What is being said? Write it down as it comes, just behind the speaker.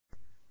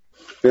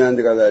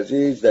بینندگان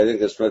عزیز، در این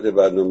قسمت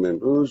برنامه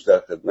امروز در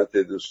خدمت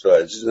دوست و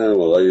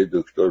عزیزم آقای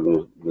دکتر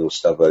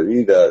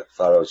مصطفوی در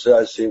فرانسه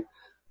هستیم.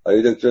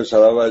 آقای دکتر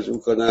سلام عرض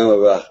می‌کنم و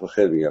وقت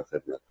بخیر میگم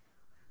خدمت.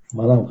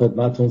 منم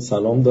خدمتتون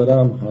سلام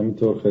دارم،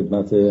 همینطور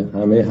خدمت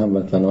همه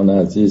هموطنان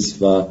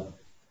عزیز و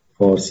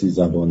فارسی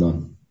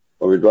زبانان.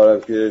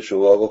 امیدوارم که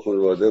شما و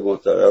خانواده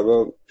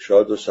محترم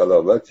شاد و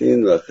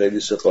سلامتین و خیلی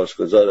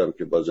سپاسگزارم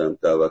که بازم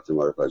دعوت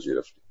ما رو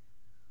پذیرفتید.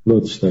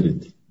 لطف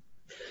دارید.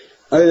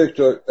 آقای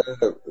دکتر،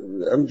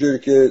 همونجوری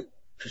که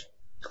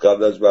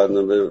قبل از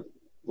برنامه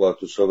با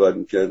تو صحبت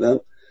می‌کردم،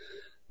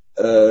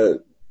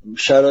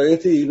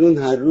 شرایط ایران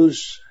هر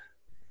روز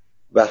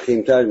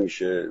وخیم‌تر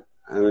میشه،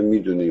 همه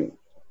میدونیم.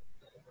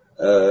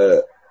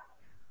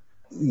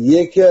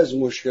 یکی از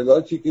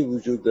مشکلاتی که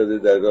وجود داره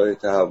در راه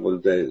تحول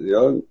در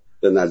ایران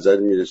به نظر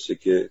میرسه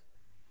که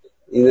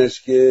این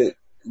است که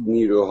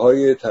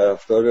نیروهای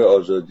طرفدار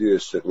آزادی و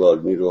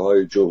استقلال،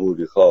 نیروهای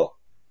جمهوری‌خواه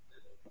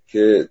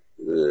که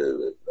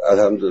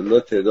الحمدلله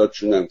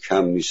تعدادشون هم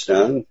کم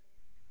نیستن،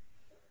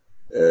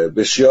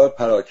 بسیار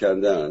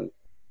پراکنده‌اند.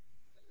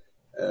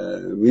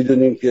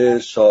 میدونیم که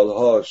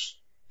سالهاست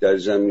در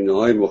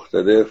زمینه‌های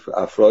مختلف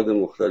افراد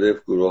مختلف،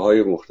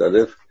 گروه‌های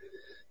مختلف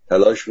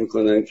تلاش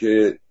میکنن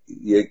که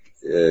یک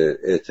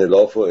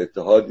ائتلاف و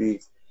اتحادی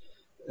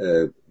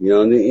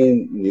میان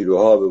این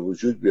نیروها به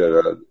وجود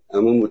بیارن،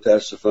 اما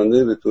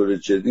متاسفانه به طور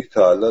جدی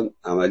تا الان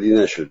عملی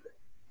نشده.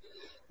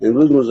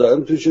 امروز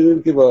مزاحمتون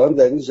شدیم که واقعا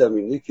در این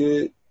زمینه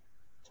که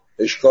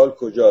اشکال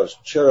کجاست،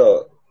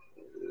 چرا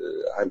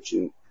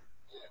همچین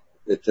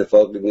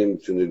اتفاقی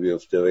نمیتونه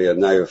بیفته و یا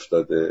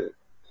نیفتاده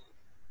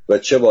و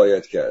چه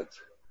باید کرد؟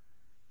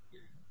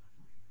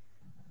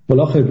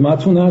 حالا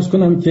خدمتتون عرض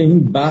کنم که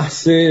این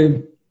بحث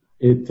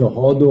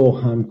اتحاد و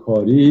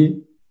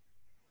همکاری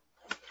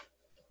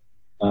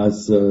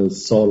از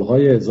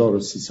سالهای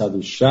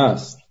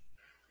 1360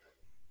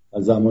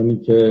 از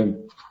زمانی که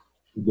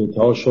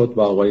کودتا شد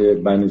و آقای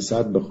بنی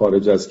صدر به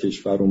خارج از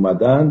کشور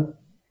اومدن،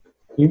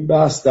 این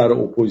بحث در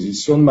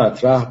اپوزیسیون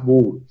مطرح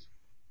بود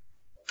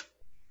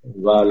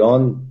و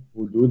الان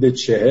حدود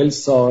 40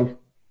 سال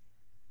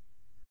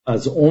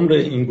از عمر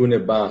این گونه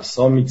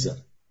بحث‌ها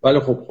میگذره. ولی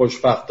خب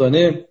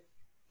خوشبختانه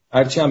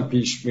هرچی هم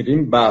پیش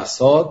میریم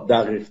بحث‌ها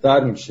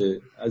دقیق‌تر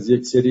میشه. از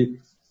یک سری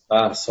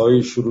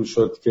بحث‌هایی شروع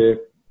شد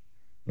که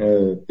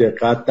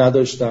دقت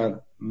نداشتن،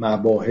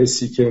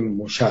 مباحثی که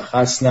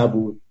مشخص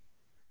نبود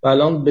و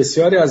الان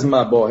بسیاری از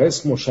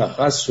مباحث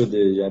مشخص شده،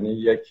 یعنی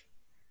یک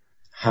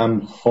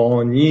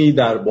همخوانی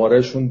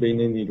درباره‌شون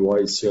بین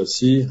نیروهای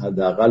سیاسی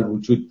حداقل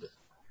وجود داره.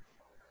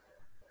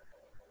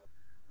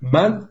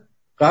 من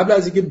قبل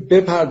از اینکه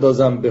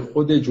بپردازم به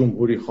خود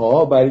جمهوری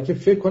خواه، برای که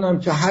فکر کنم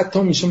که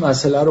حتی میشه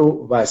مسئله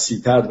رو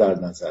وسیع‌تر در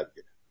نظر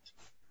گرفت.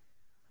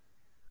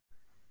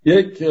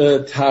 یک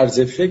طرز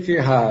فکری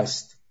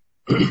هست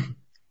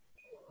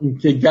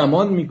که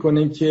گمان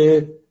میکنه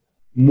که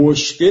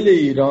مشکل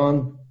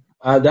ایران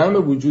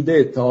عدم وجود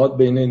اتحاد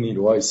بین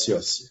نیروهای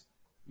سیاسی.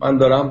 من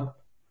دارم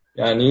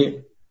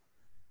یعنی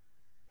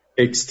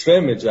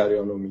اکستریم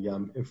جریان رو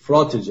میگم،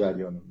 افراط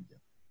جریان رو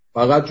میگم.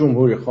 فقط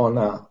جمهوری خواه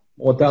نه،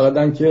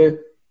 معتقدن که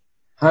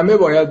همه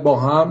باید با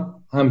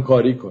هم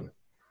همکاری کنن.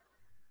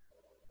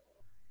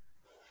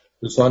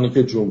 کسانی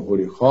که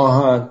جمهوری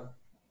خواهن،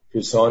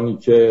 کسانی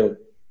که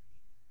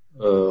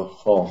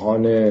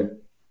خواهان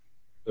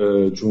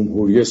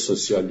جمهوری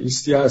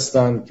سوسیالیستی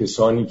هستند،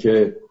 کسانی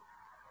که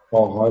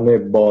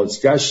خواهان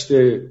بازگشت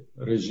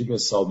رژیم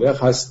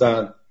سابق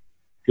هستند،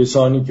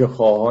 کسانی که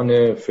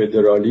خواهان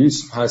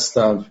فدرالیسم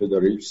هستند،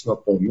 فدرالیسم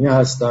قومی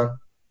هستند.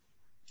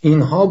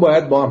 اینها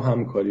باید با هم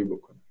همکاری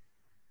بکنن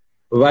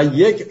و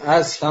یک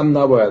اصل هم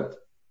نباید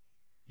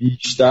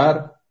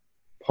بیشتر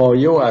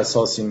پایه و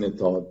اساس این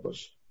اتحاد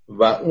باشه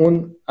و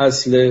اون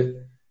اصل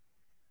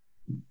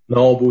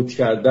نابود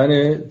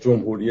کردن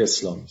جمهوری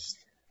اسلامی است.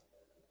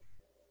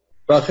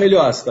 و خیلی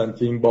هستن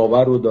که این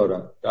باور رو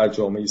دارن، در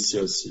جامعه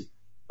سیاسی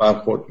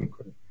برخورد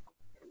میکنه.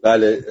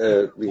 بله،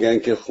 میگن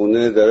که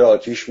خونه داره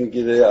آتیش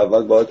میگیره،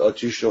 اول باید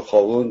آتیش رو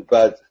خوابوند،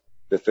 بعد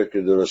به فکر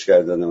درست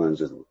کردن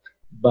منزل بود.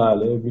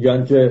 بله،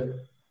 میگن که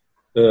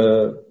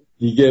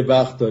دیگه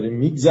وقت داره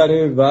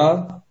میگذره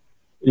و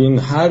این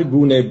هر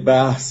گونه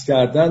بحث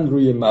کردن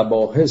روی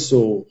مباحث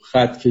و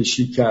خط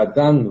کشی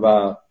کردن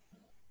و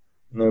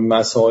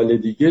مسائل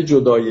دیگه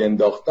جدایی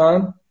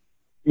انداختن،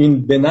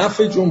 این به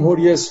نفع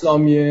جمهوری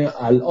اسلامی.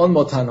 الان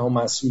ما تنها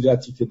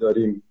مسئولیتی که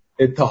داریم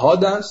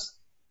اتحاد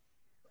است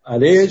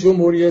علیه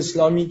جمهوری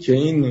اسلامی که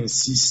این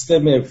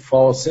سیستم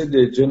فاسد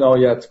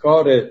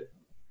جنایتکار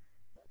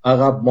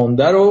عقب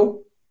مانده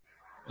رو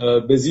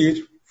به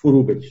زیر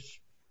فرو بکشه.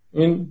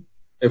 این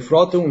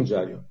افراط اون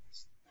جریان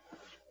است.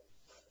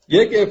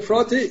 یک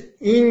افراط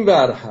این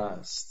ور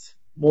هست،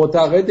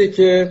 معتقده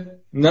که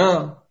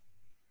نه،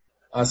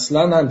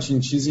 اصلا همچین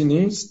چیزی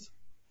نیست،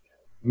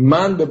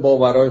 من به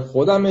باورهای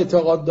خودم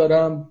اعتقاد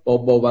دارم، با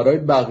باورهای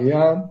بقیه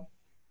هم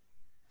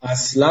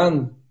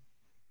اصلا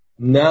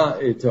نه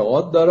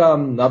اعتقاد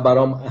دارم، نه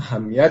برام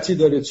اهمیتی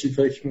داره چی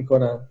فکر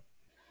میکنن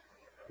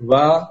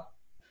و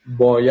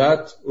باید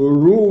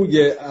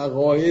روی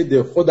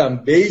عقاید خودم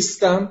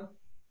بیستم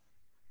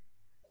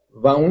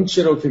و اون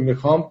چی رو که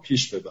میخوام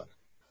پیش ببرم.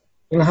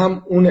 این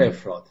هم اون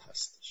افراد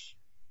هستش.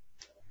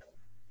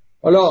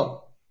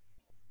 حالا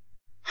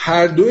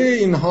هر دوی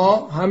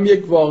اینها هم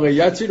یک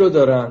واقعیتی رو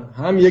دارن،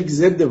 هم یک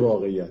ضد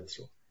واقعیت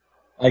رو.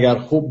 اگر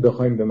خوب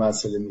بخوایم به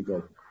مسئله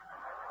نگاه کنیم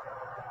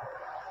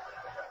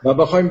و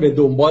بخوایم به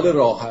دنبال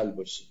راه حل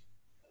باشیم،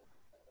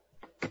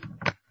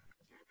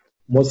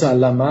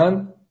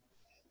 مسلماً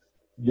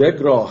یک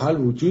راه حل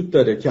وجود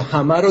داره که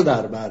همه رو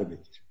در بر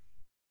بگیره.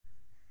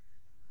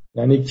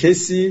 یعنی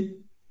کسی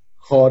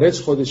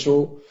خارج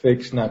خودشو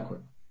فکر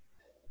نکنه.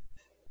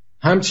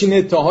 همچین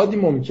اتحادی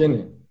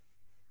ممکنه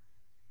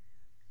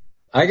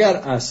اگر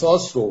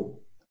اساس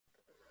رو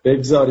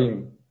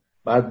بگذاریم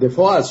بر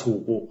دفاع از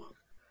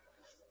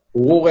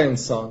حقوق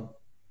انسان،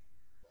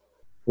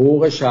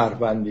 حقوق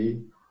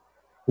شهروندی،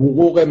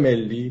 حقوق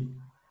ملی،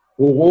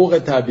 حقوق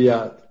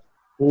طبیعت،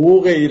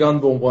 حقوق ایران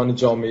به عنوان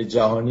جامعه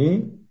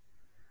جهانی.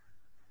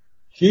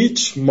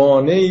 هیچ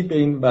مانعی به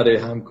این برای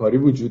همکاری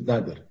وجود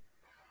نداره.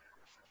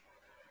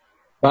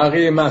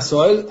 بقیه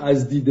مسائل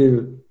از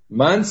دید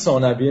من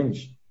ثانویه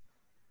میشه.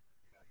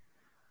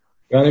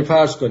 یعنی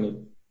فرض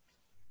کنید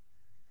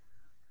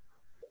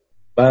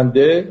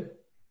بنده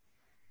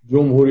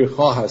جمهوری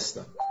خواه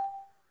هستم،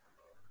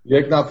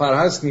 یک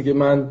نفر هست میگه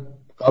من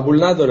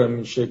قبول ندارم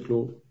این شکل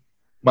و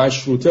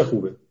مشروطه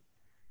خوبه.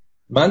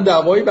 من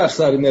دعوایی بر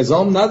سر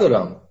نظام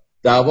ندارم،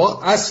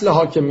 دعوا اصل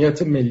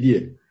حاکمیت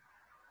ملیه،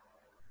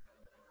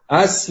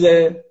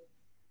 اصل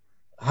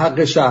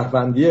حق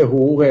شهروندی،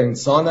 حقوق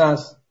انسان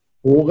است،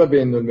 حقوق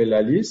بین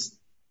المللی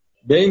است.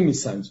 به این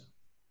میسنجم.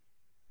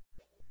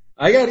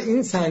 اگر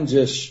این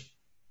سنجش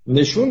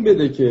نشون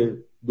بده که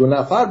دو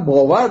نفر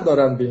باور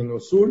دارن به این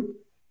اصول،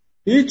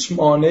 هیچ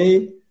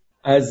مانعی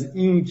از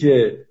این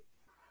که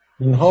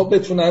اینها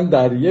بتونن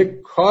در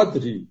یک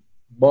کادری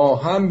با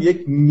هم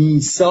یک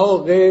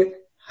میثاق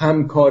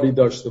همکاری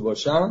داشته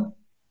باشن،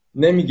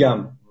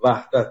 نمیگم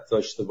وحدت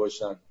داشته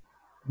باشن،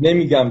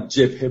 نمیگم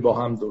جبهه با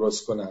هم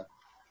درست کنن،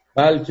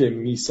 بلکه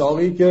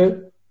میثاقی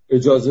که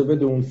اجازه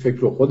بده اون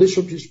فکر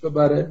خودشو پیش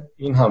ببره،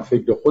 این هم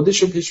فکر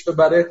خودشو پیش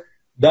ببره،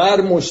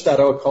 در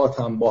مشترکات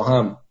هم با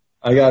هم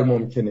اگر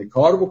ممکنه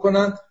کار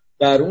بکنن،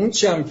 در اون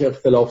چی هم که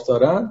اختلاف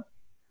دارن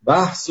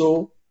بحث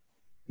و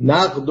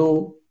نقد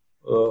و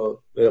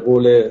به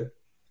قول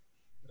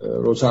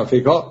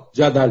روشنفکرها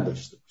جدل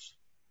داشته باشه.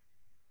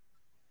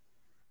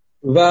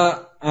 و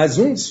از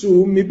اون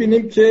سو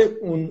میبینیم که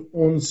اون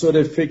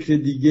عنصر فکر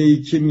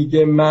دیگه‌ای که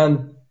میگه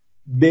من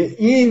به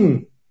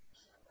این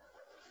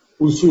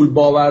اصول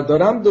باور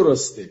دارم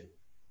درسته،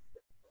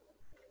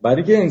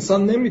 برای که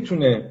انسان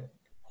نمیتونه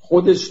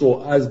خودش رو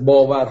از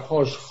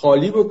باورهاش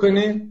خالی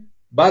بکنه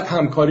بعد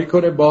همکاری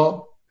کنه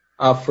با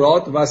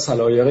افراد و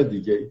سلایق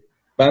دیگه.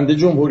 بنده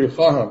جمهوری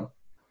خواهم،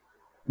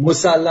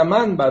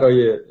 مسلماً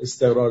برای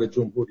استقرار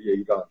جمهوری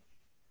ایران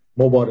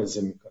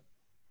مبارزه میکنه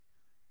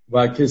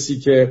و کسی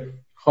که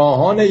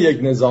خواهان یک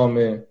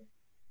نظام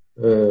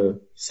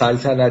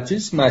سلطنتی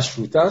است،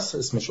 مشروطه است،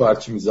 اسمشو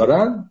هرچی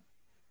میذارن،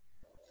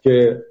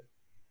 که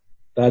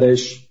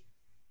درش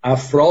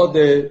افراد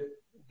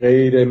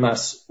غیر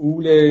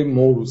مسئول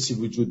موروثی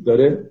وجود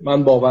داره،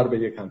 من باور به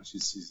یک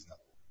همچین چیزی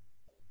ندارم.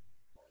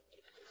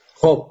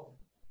 خب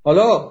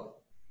حالا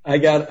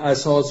اگر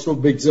اساس رو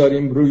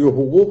بگذاریم روی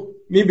حقوق،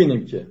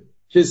 میبینیم که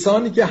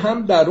کسانی که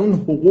هم در اون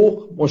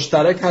حقوق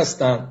مشترک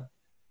هستن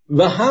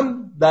و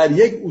هم در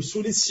یک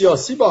اصول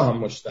سیاسی با هم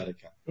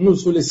مشترکن. اون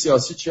اصول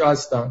سیاسی چی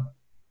هستن؟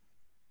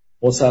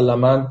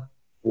 مسلماً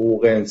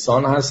حقوق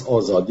انسان هست،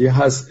 آزادی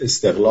هست،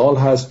 استقلال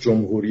هست،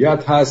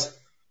 جمهوریت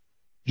هست،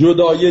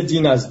 جدای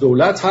دین از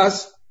دولت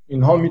هست.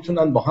 اینها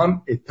میتونن با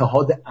هم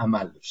اتحاد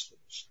عمل داشته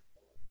باشن،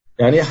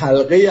 یعنی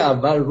حلقه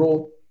اول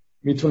رو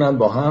میتونن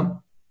با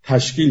هم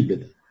تشکیل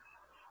بدن.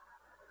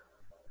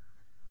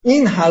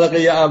 این حلقه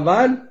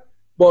اول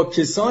با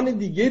کسان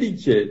دیگری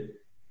که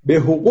به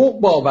حقوق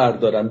باور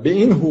دارن، به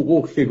این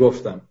حقوق که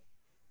گفتم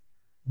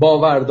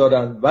باور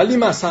دارن، ولی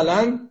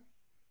مثلا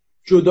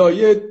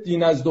جدای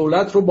دین از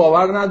دولت رو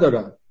باور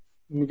ندارن،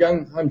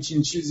 میگن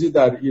همچین چیزی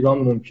در ایران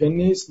ممکن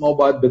نیست، ما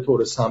باید به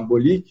طور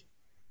سمبولیک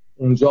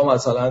اونجا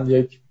مثلا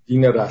یک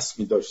دین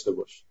رسمی داشته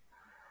باشیم.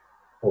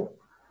 خب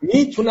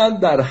میتونن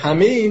در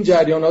همه این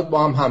جریانات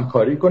با هم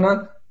همکاری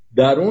کنن،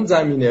 در اون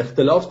زمینه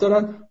اختلاف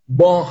دارن،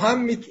 با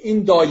هم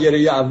این دایره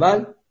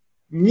اول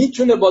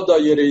میتونه با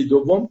دایره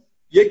دوم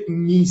یک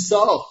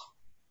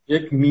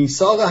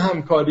میثاق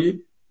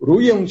همکاری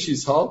روی اون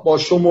چیزها با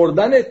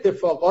شمردن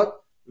اتفاقات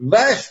و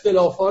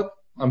اختلافات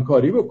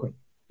همکاری بکنه.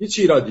 هیچ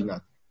ایرادی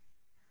نداره.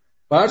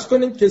 فرض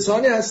کنیم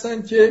کسانی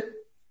هستن که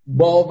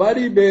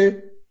باوری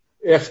به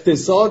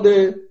اقتصاد،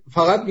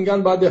 فقط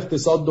میگن باید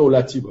اقتصاد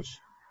دولتی باشه،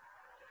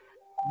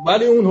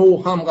 ولی اون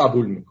حقوق هم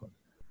قبول میکنه.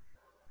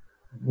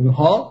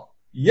 اونها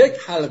یک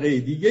حلقه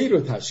دیگه ای رو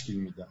تشکیل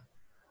میدن.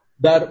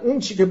 در اون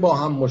چی که با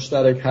هم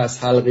مشترک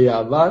هست، حلقه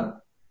اول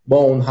با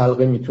اون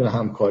حلقه میتونه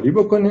همکاری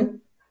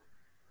بکنه،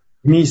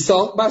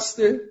 میثاق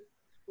بسته،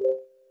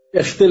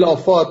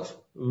 اختلافات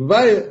و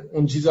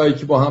اون چیزهایی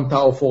که با هم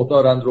توافق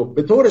دارن رو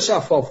به طور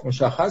شفاف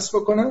مشخص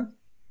بکنن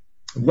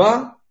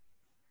و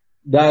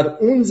در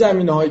اون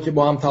زمینه‌هایی که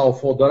با هم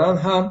توافق دارن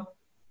هم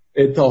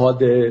اتحاد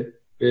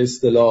به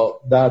اصطلاح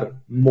در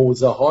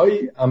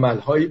موضع‌های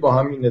عمل‌هایی با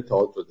هم این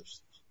اتحاد رو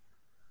داشته.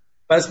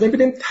 پس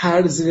می‌بینیم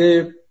طرز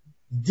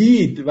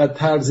دید و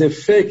طرز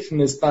فکر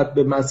نسبت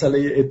به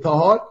مسئله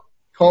اتحاد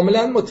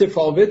کاملا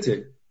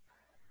متفاوته.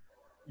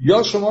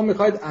 یا شما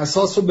میخواید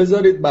اساس رو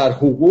بذارید بر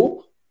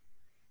حقوق،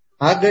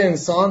 حق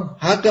انسان،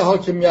 حق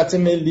حاکمیت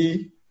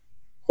ملی.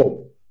 خب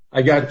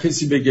اگر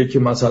کسی بگه که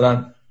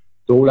مثلا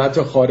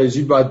دولت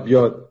خارجی باید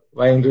بیاد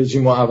و این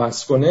رژیم رو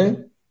عوض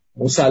کنه،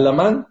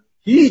 مسلماً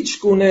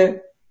هیچ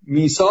گونه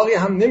میثاقی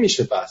هم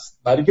نمیشه بست،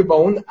 برای که با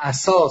اون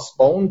اساس،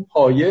 با اون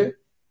پایه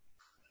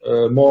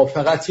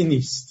موافقتی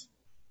نیست.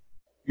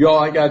 یا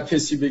اگر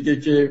کسی بگه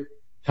که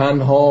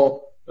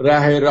تنها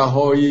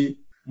رهایی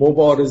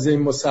مبارزه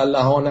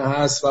مسلحانه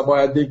هست و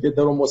باید دیگه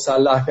در رو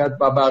مسلح کرد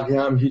و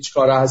بقیه هم هیچ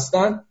کاره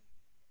هستن،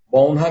 با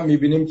اون هم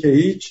میبینیم که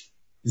هیچ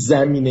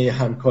زمینه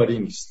همکاری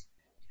نیست.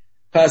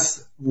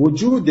 پس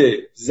وجود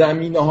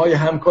زمینه‌های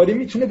همکاری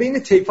میتونه بین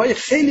طیف‌های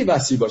خیلی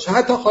وسیع باشه،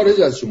 حتی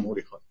خارج از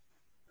جمهوری خواهی،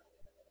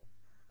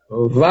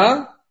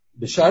 و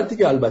به شرطی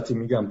که البته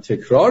میگم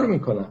تکرار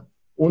میکنم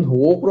اون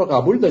حقوق رو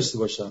قبول داشته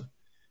باشن.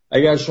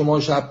 اگر شما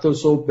شب تا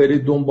صبح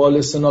برید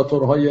دنبال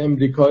سناتورهای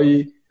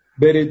امریکایی،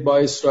 برید با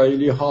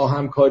اسرائیلی ها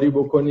همکاری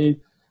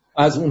بکنید،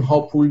 از اونها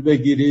پول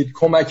بگیرید،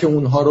 کمک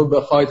اونها رو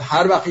بخواید،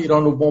 هر وقت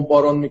ایران رو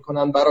بمباران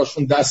میکنن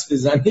براشون دست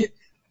بزنید،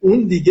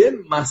 اون دیگه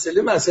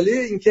مسئله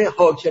این که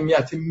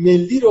حاکمیت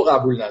ملی رو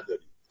قبول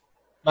ندارید.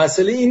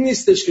 مسئله این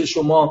نیستش که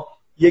شما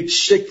یک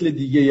شکل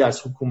دیگه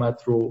از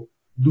حکومت رو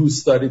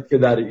دوست دارید که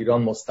در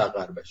ایران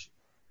مستقر بشه.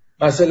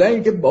 مسئله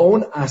این که با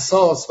اون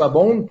اساس و با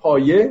اون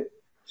پایه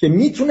که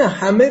میتونه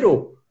همه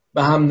رو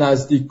به هم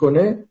نزدیک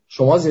کنه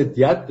شما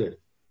ضدیت دارید.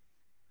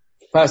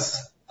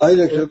 پس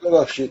آقای دکتر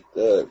ببخشید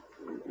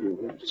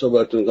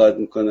صحبتتون قطع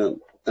میکنم،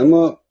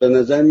 اما به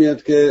نظر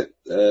میاد که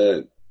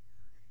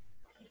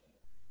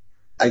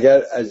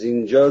اگر از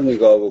اینجا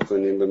نگاه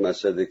بکنیم به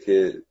مسئله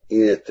که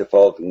این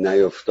اتفاق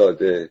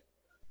نیفتاده،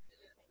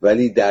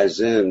 ولی در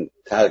ضمن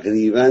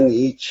تقریبا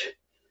هیچ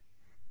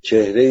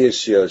چهره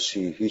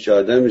سیاسی، هیچ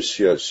آدم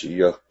سیاسی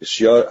یا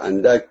بسیار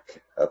اندک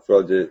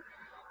افراد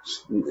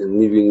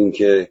میبینیم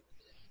که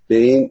به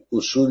این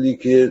اصولی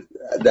که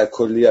در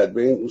کلیت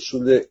به این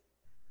اصول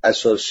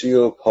اساسی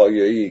و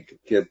پایه‌ای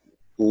که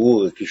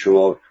حقوقی که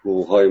شما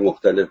حقوق‌های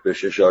مختلف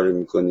بهش اشاره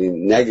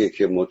می‌کنین نگه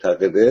که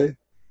معتقده.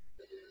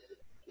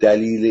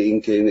 دلیل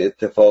این که این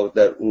اتفاق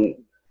در اون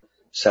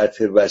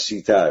سطح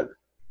وسیع‌تر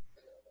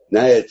نه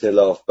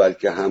ائتلاف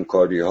بلکه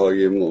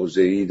همکاری‌های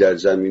موضعی در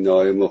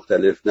زمینه‌های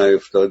مختلف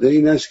نیفتاده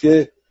این است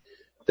که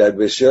در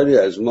بسیاری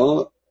از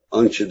ما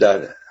آنچه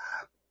در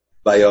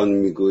بیان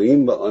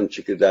میگوییم و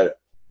آنچه که در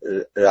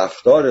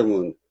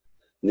رفتارمون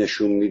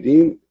نشون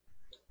میدیم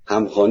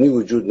همخوانی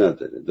وجود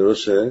نداره.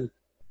 درسته؟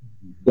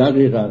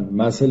 دقیقاً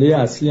مسئله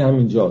اصلی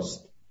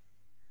همینجاست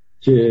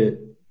که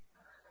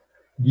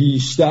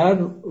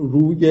بیشتر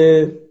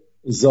روی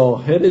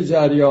ظاهر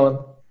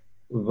جریان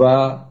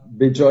و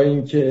به جای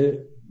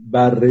اینکه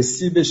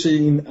بررسی بشه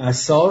این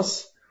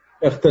اساس،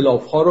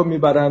 اختلاف‌ها رو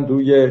میبرن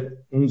روی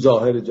اون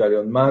ظاهر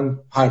جریان. من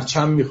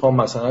پرچم میخوام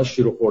مثلا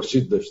شیر و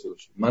خورشید داشته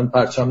باشه، من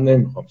پرچم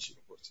نمیخوام شیر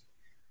و خورشید.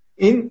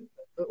 این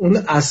اون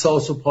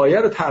اساس و پایه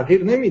رو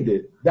تغییر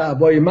نمیده.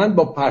 دعوای من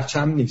با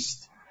پرچم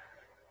نیست.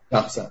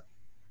 شخصا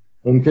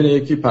ممکنه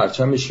یکی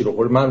پرچم شیر و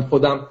خورشید، من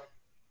خودم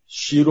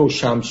شیر و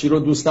شمشیر رو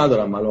دوست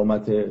ندارم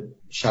علامت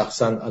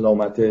شخصا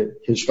علامت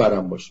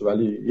کشورم باشه،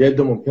 ولی یه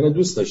عده ممکنه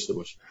دوست داشته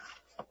باشه.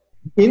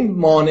 این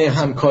مانع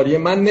همکاری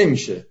من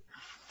نمیشه.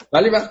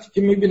 ولی وقتی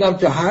که میبینم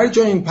که هر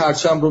جا این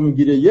پرچم رو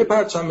میگیره، یه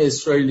پرچم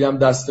اسرائیلی هم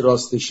دست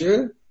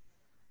راستشه،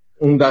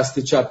 اون دست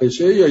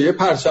چپشه، یا یه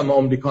پرچم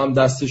آمریکا هم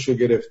دستشو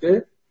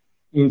گرفته،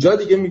 اینجا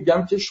دیگه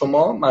میگم که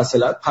شما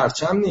مسئله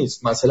پرچم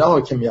نیست، مسئله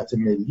حاکمیت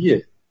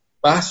ملیه.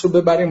 بحث رو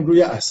ببریم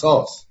روی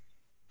اساس.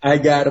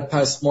 اگر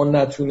پس ما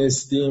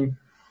نتونستیم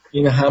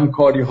این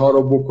همکاری ها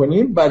رو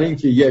بکنیم برای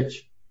اینکه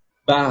یک،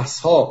 بحث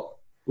ها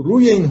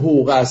روی این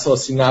حقوق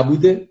اساسی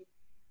نبوده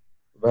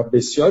و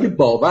بسیاری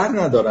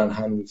باور ندارن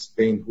هنوز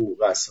به این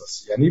حقوق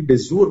اساسی، یعنی به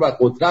زور و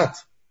قدرت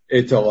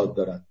اعتقاد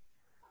دارن.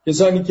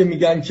 کسانی که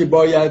میگن که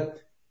باید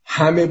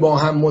همه با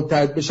هم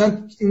متحد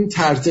بشن، این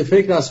طرز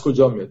فکر از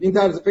کجا میاد؟ این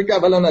طرز فکر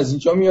اولا از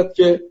اینجا میاد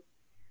که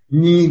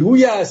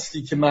نیروی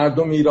اصلی که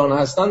مردم ایران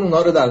هستن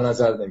اونها رو در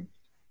نظر نمیگیره.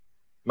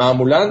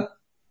 معمولا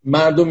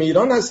مردم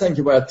ایران هستن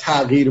که باید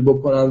تغییر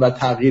بکنن و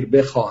تغییر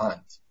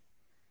بخواهند،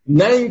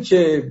 نه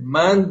اینکه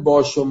من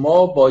با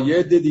شما با یه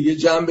عده دیگه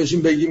جمع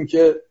بشیم بگیم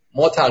که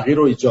ما تغییر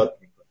رو ایجاد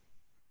میکنیم.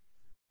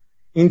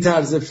 این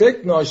طرز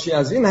فکر ناشی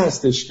از این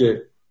هستش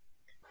که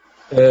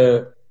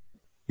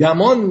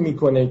گمان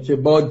میکنه که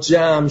با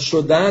جمع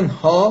شدن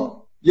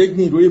ها یک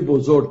نیروی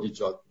بزرگ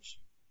ایجاد میشه،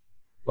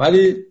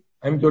 ولی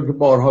همینطور که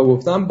بارها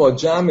گفتم با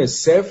جمع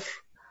صفر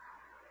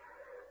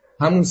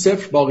همون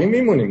صفر باقی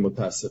میمونیم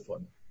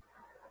متاسفانه.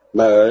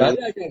 ولی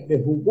اگر به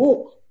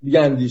حقوق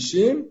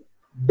بیاندیشیم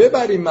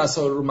ببریم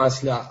مسائل رو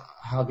مسئله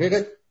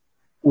حقیقت.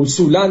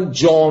 اصولا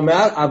جامعه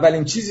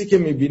اولین چیزی که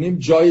میبینیم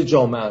جای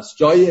جامعه است،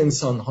 جای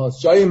انسان هاست،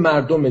 جای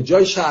مردمه،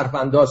 جای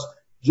شهروند هاست،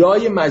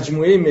 جای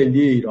مجموعه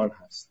ملی ایران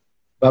هست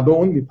و به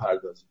اون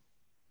میپردازیم.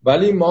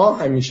 ولی ما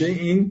همیشه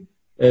این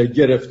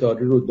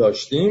گرفتاری رو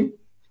داشتیم.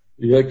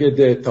 یک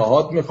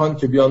اتحاد میخوان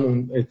که بیان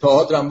اون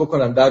اتحاد رو هم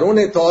بکنن، در اون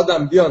اتحاد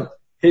هم بیان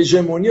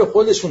هژمونی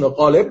خودشون رو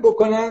غالب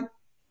بکنن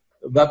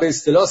و به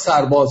اصطلاح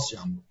سرباز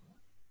جمع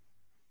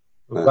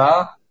بکنن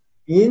و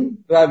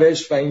این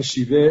روش و این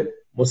شیوه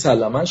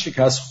مسلماً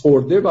شکست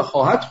خورده و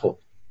خواهد خورد.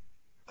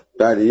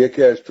 بله،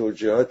 یکی از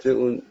توجیهات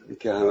اون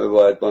که همه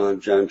باید با هم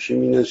جمع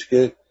شیم این است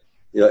که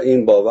یا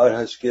این باور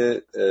هست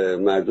که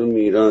مردم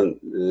ایران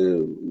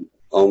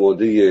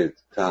آماده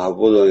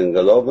تحول و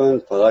انقلابن،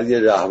 فقط یه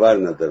رهبر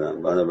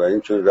ندارن،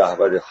 بنابراین چون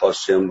رهبر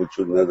خاصی هم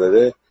وجود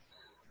نداره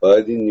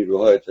باید این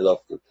نیروها ائتلاف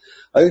کنن.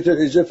 اگه تو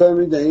اجازه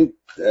فرمایید این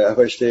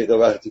 8 دقیقه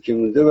وقتی که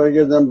مونده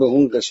برگردم به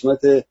اون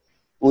قسمت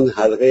اون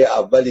حلقه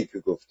اولی که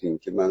گفتیم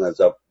که من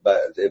از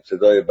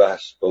ابتدای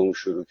بحث با اون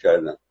شروع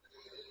کردم.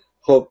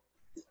 خب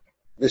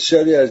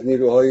بسیاری از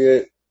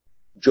نیروهای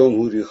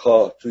جمهوری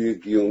خواه توی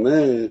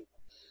گیومه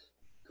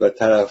و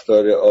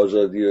طرفدار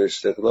آزادی و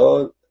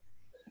استقلال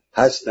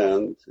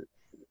هستند،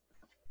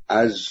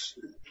 از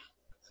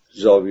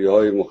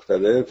زاویه‌های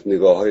مختلف،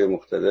 نگاه‌های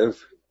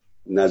مختلف،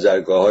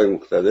 نظرگاه‌های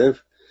مختلف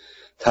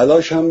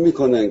تلاش هم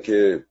میکنن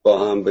که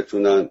با هم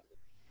بتونن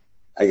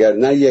اگر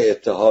نه یه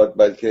اتحاد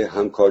بلکه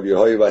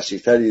همکاری‌های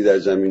وسیع‌تری در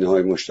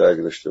زمینه‌های مشترک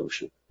داشته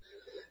باشن.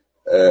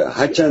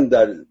 هرچند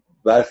در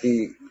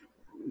برخی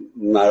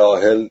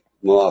مراحل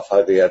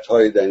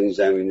موفقیت‌های در این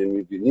زمینه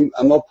می‌بینیم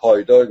اما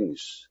پایدار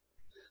نیست.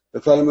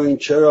 بفرمایید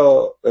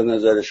چرا به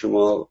نظر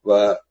شما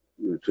و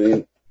تو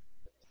این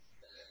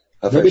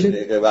 7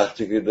 دقیقه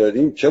وقتی که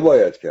داریم چه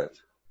باید کرد؟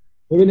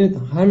 ببینید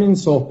همین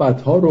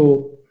صحبت‌ها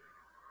رو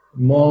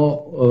ما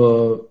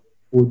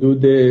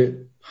حدود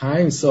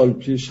 5 سال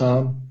پیش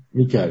هم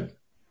می‌کردیم،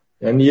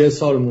 یعنی 1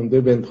 سال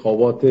مونده به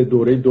انتخابات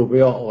دوره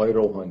دوم آقای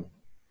روحانی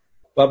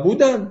و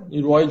بودن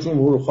نیروهای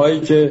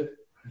جمهورخواهی که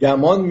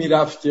گمان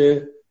میرفت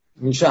که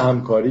میشه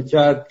همکاری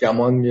کرد،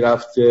 گمان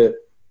میرفت که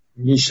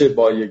میشه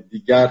با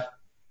یکدیگر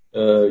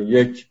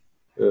یک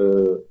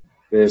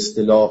به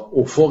اصطلاح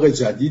افق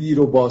جدیدی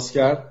رو باز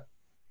کرد.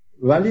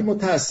 ولی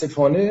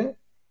متاسفانه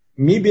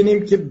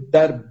میبینیم که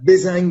در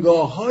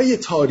بزنگاه‌های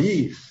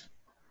تاریخ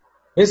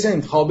مثل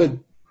انتخاب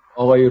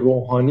آقای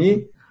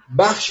روحانی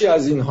بخشی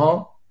از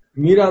اینها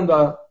میرن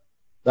و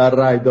در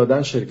رأی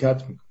دادن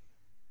شرکت میکنن.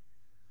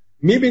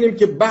 میبینیم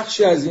که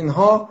بخشی از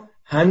اینها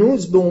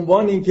هنوز به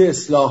عنوان اینکه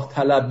اصلاح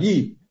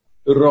طلبی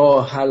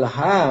راه حل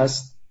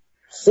هست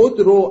خود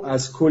رو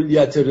از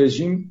کلیت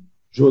رژیم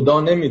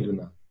جدا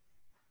نمیدونن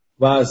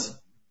و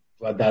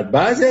در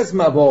بعضی از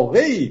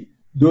مواقعی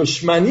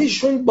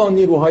دشمنیشون با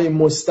نیروهای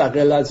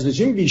مستقل از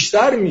رژیم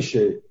بیشتر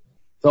میشه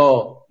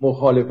تا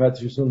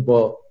مخالفتشون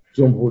با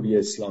جمهوری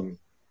اسلامی.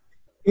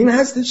 این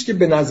هستش که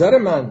به نظر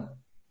من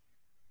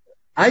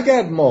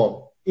اگر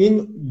ما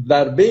این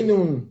در بین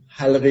اون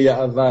حلقه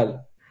اول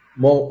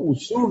ما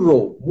اصول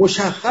رو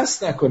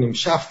مشخص نکنیم،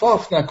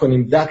 شفاف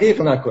نکنیم،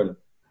 دقیق نکنیم،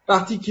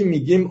 وقتی که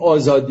میگیم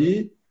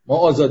آزادی، ما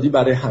آزادی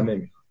برای همه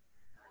میخوایم.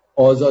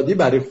 آزادی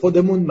برای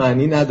خودمون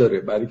معنی نداره،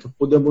 برای که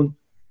خودمون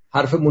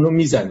حرفمون رو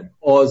میزنیم.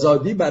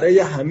 آزادی برای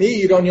همه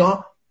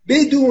ایرانی‌ها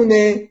بدون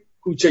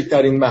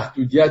کوچکترین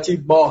محدودیتی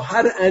با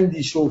هر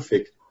اندیشه و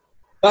فکر.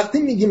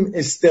 وقتی میگیم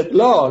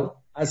استقلال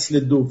اصل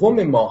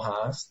دوم ما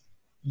هست،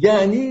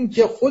 یعنی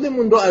اینکه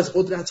خودمون رو از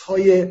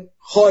قدرت‌های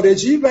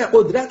خارجی و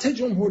قدرت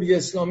جمهوری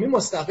اسلامی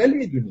مستقل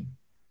میدونیم.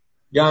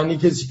 یعنی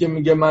کسی که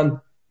میگه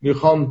من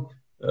میخوام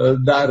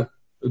در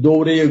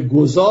دوره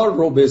گذار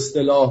رو به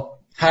اصطلاح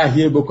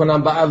تهیه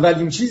بکنم و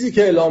اولین چیزی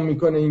که اعلام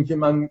میکنه این که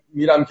من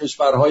میرم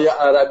کشورهای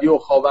عربی و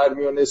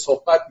خاورمیانه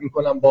صحبت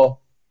میکنم، با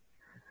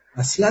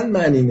اصلا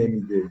معنی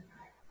نمیده.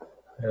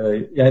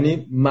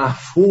 یعنی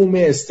مفهوم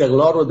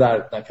استقلال رو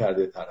درک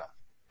نکرده طرف،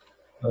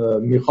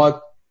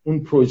 میخواد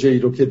اون پروژه‌ای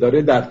رو که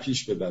داره در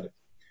پیش ببره.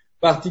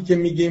 وقتی که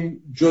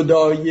میگیم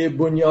جدای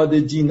بنیاد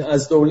دین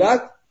از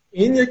دولت،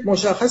 این یک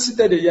مشخصی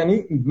داره،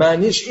 یعنی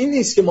معنیش این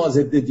نیست که ما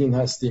ضد دین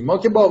هستیم، ما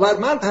که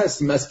باورمند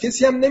هستیم، از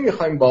کسی هم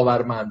نمیخوایم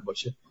باورمند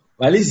باشه،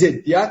 ولی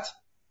ضدیت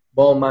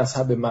با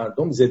مذهب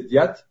مردم،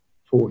 ضدیت،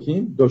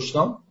 توهین،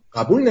 دشنام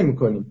قبول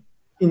نمی‌کنیم.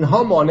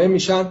 اینها مانع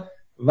میشن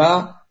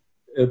و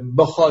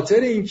به خاطر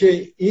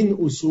اینکه این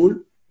اصول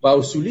و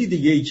اصولی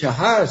دیگه‌ای که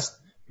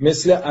هست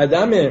مثل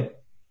عدم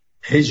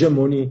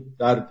هژمونی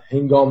در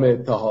هنگام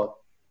اتحاد،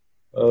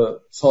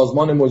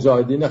 سازمان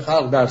مجاهدین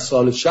خلق در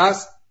سال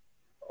 60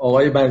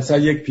 آقای بنی‌صدر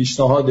یک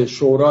پیشنهاد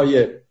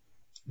شورای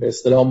به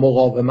اصطلاح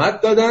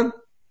مقاومت دادن.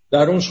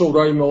 در اون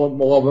شورای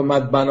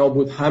مقاومت بنا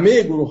بود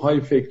همه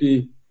گروه‌های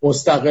فکری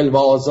مستقل و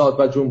آزاد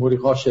و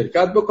جمهوری‌خواه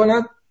شرکت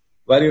بکنن،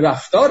 ولی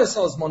رفتار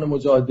سازمان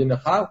مجاهدین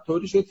خلق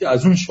طوری شد که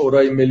از اون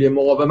شورای ملی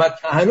مقاومت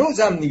که هنوز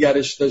هم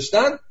نگرش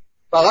داشتن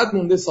فقط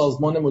مونده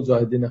سازمان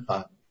مجاهدین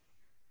خلق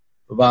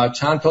و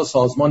چند تا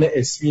سازمان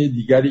اسمی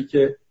دیگری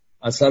که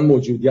اصلا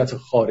موجودیت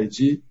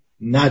خارجی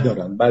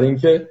ندارن، برای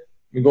اینکه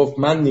میگفت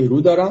من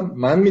نیرو دارم،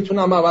 من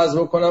میتونم عوض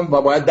بکنم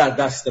و باید در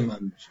دست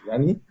من باشه.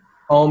 یعنی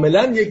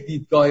کاملا یک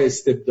دیدگاه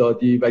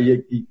استبدادی و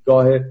یک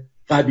دیدگاه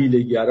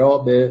قبیله‌گرا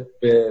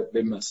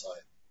به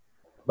مسائل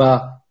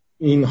و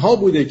اینها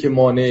بوده که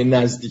مانع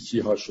نزدیکی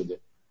ها شده.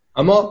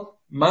 اما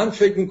من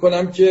فکر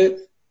میکنم که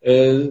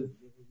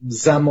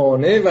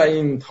زمانه و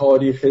این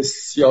تاریخ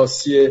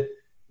سیاسی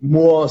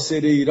معاصر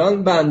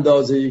ایران به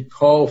اندازه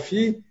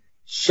کافی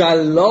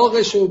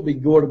شلاقش رو به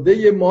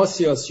گرده ما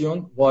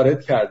سیاسیون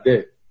وارد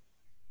کرده.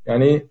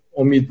 یعنی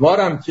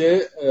امیدوارم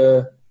که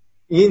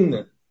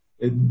این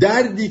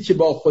دردی که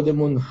با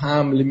خودمون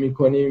حمل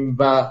میکنیم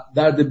و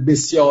درد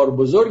بسیار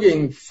بزرگ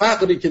این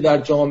فقری که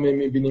در جامعه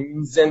میبینیم،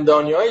 این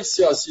زندانی‌های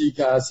سیاسی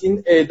که هست،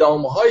 این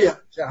اعدام‌هایی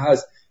که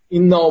هست،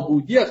 این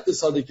نابودی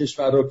اقتصاد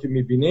کشور رو که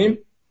میبینیم،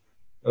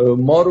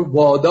 ما رو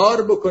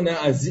وادار بکنه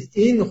از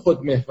این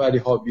خودمحوری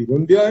ها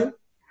بیرون بیایم،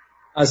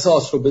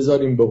 اساس رو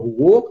بذاریم به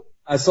حقوق،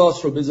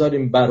 اساس رو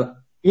بذاریم بر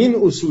این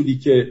اصولی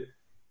که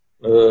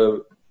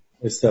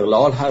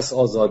استقلال هست،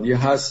 آزادی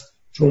هست،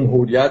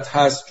 جمهوریت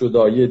هست،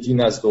 جدایی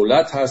دین از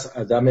دولت هست،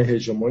 عدم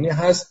هژمونی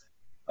هست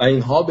و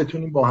اینها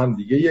بتونیم با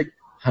همدیگه یک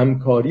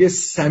همکاری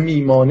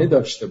صمیمانه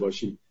داشته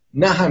باشیم،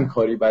 نه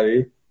همکاری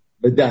برای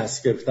به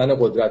دست گرفتن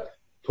قدرت.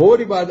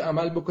 طوری باید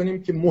عمل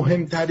بکنیم که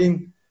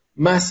مهمترین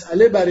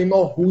مسئله برای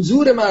ما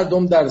حضور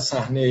مردم در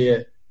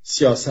صحنه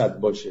سیاست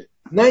باشه،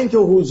 نه اینکه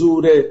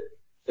حضور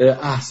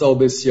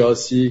احزاب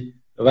سیاسی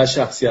و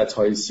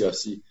شخصیت‌های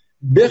سیاسی.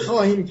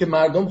 بخواهیم که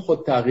مردم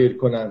خود تغییر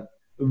کنند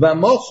و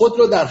ما خود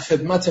رو در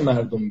خدمت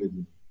مردم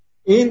بدیم.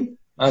 این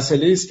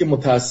مسئله است که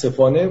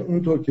متاسفانه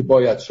اونطور که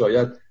باید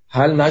شاید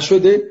حل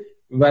نشده،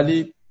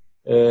 ولی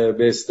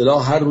به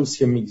اصطلاح هر روز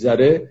که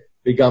میگذره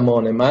به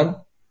گمان من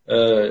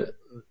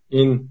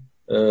این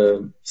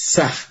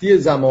سختی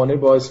زمانه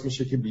باعث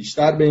میشه که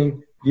بیشتر به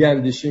این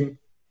بیاندیشیم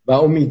و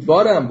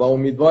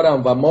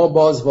امیدوارم و ما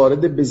باز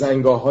وارد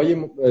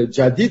بزنگاه‌های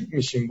جدید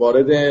میشیم،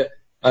 وارد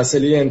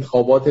مسئله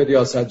انتخابات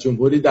ریاست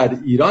جمهوری در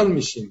ایران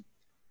میشیم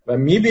و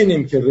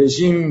میبینیم که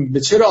رژیم به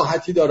چه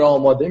راحتی داره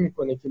آماده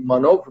میکنه که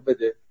مانور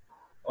بده.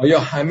 آیا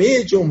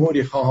همه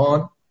جمهوری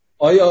خواهان،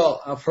 آیا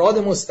افراد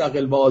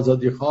مستقل و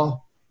آزادی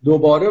خواه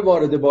دوباره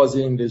وارد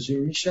بازی این رژیم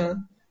میشن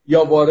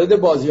یا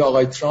وارد بازی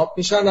آقای ترامپ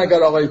میشن؟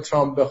 اگر آقای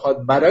ترامپ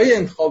بخواد برای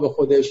انتخاب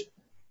خودش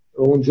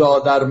اونجا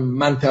در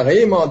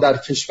منطقه ما، در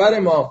کشور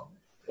ما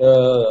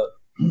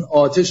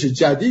آتش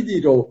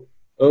جدیدی رو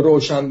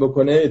روشن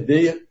بکنه،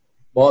 عده‌ای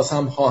باز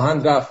هم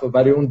خواهند رفت و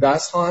برای اون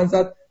دست خواهند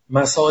زد.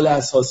 مسائل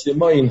اساسی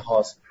ما این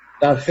هاست: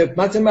 در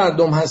خدمت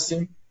مردم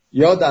هستیم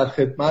یا در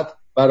خدمت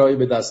برای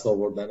به دست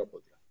آوردن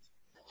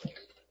قدرت.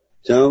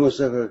 جناب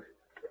مصطفوی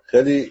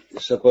خیلی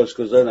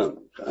سپاسگزارم.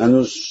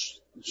 هنوز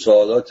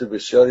سوالات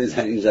بسیاری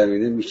در این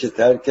زمینه میشه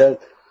ترک کرد،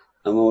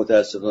 اما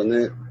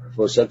متاسفانه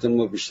فرصت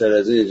ما بیشتر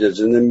از این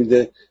اجازه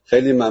نمیده.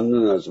 خیلی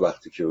ممنون از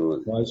وقتی که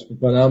اومدید. خواهش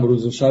میکنم.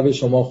 روز و شب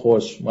شما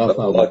خوش.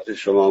 موفق باشید.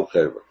 شما هم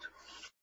خیر باشید.